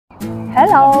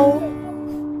Hello.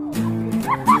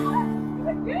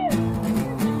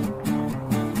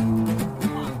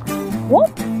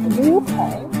 What do you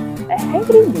call a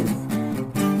hairy beast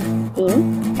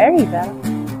in a river?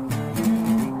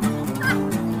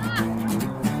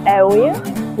 A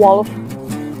werewolf.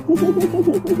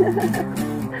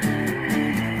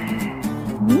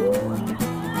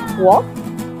 What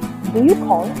do you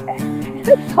call a...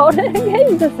 Sorry, again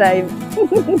it's the same.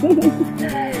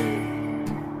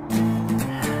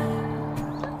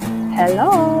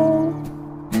 Hello.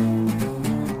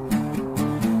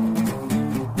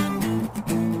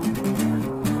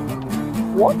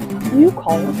 What do you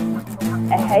call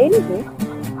a hairy beast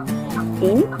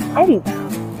in a river?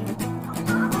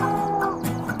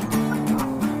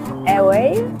 A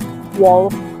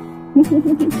werewolf.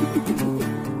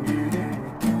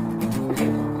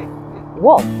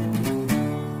 What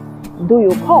do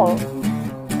you call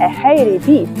a hairy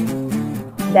beast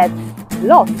that's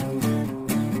lost?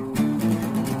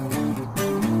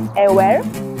 A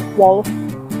werewolf.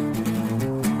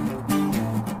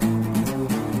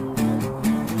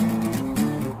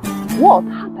 What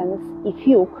happens if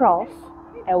you cross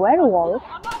a werewolf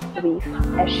with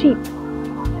a sheep?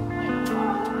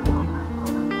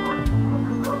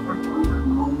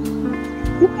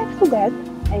 You have to get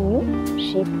a new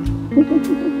sheep.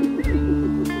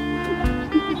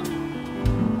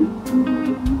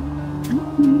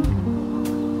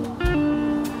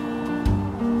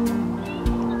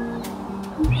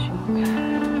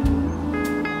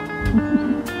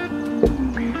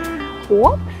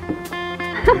 What?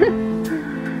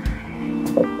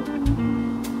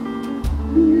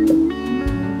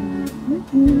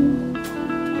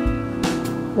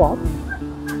 What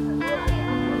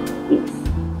is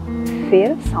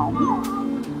fearsome,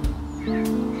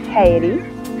 hairy,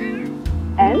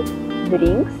 and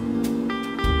drinks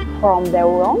from the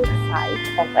wrong side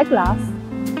of a glass?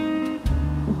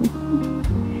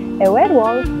 A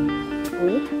werewolf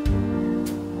with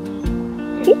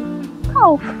his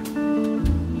cough.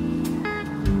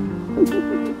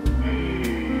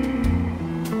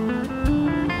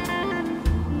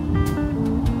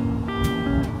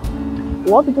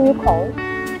 What do you call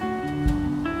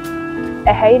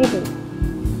a hairy beast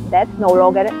that no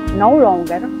longer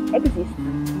exists?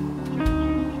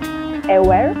 A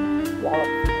werewolf.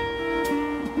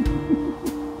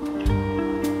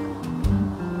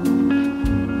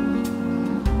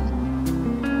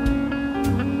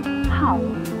 How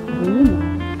do you know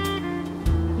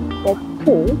that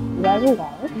two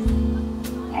werewolves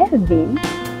have been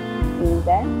in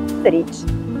the street?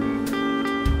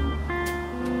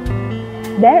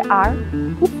 There are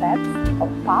two sets of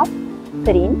puff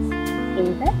strings in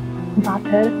the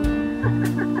butter.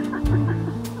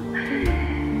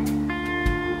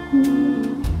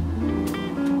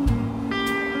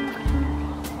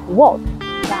 What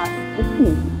does it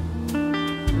mean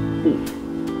if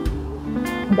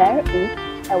there is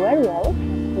a werewolf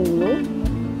in your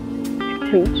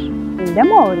fridge in the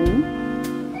morning?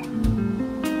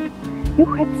 You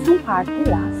had some party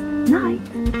last night.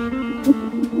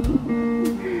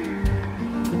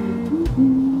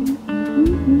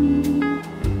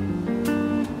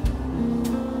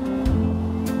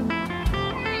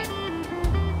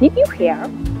 Did you hear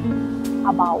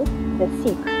about the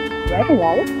sick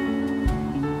werewolf?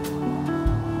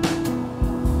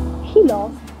 He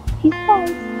lost his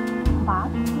voice,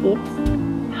 but it's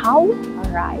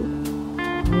alright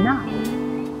now.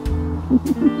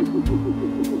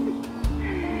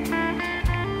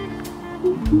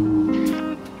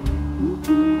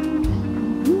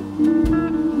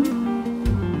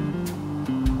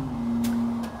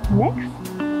 Next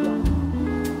one.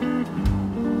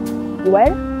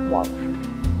 Werewolf.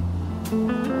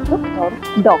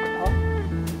 Doctor,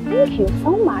 thank you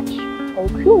so much for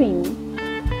curing me.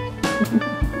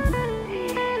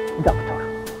 Doctor,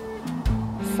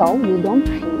 so you don't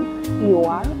think you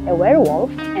are a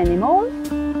werewolf anymore?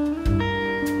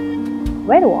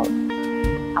 Werewolf?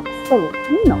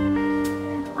 Absolutely not.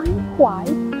 I'm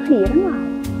quite clear now.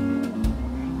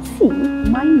 See,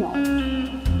 my nose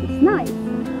is nice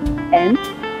and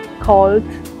cold.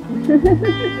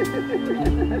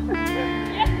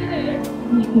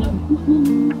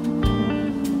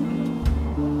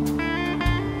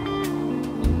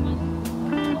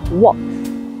 What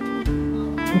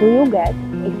do you get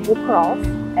if you cross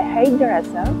a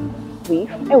hairdresser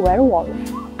with a werewolf?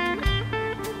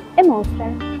 A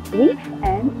monster with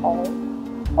an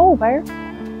all-over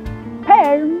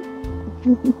perm.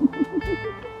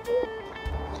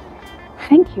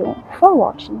 Thank you for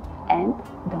watching and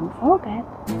don't forget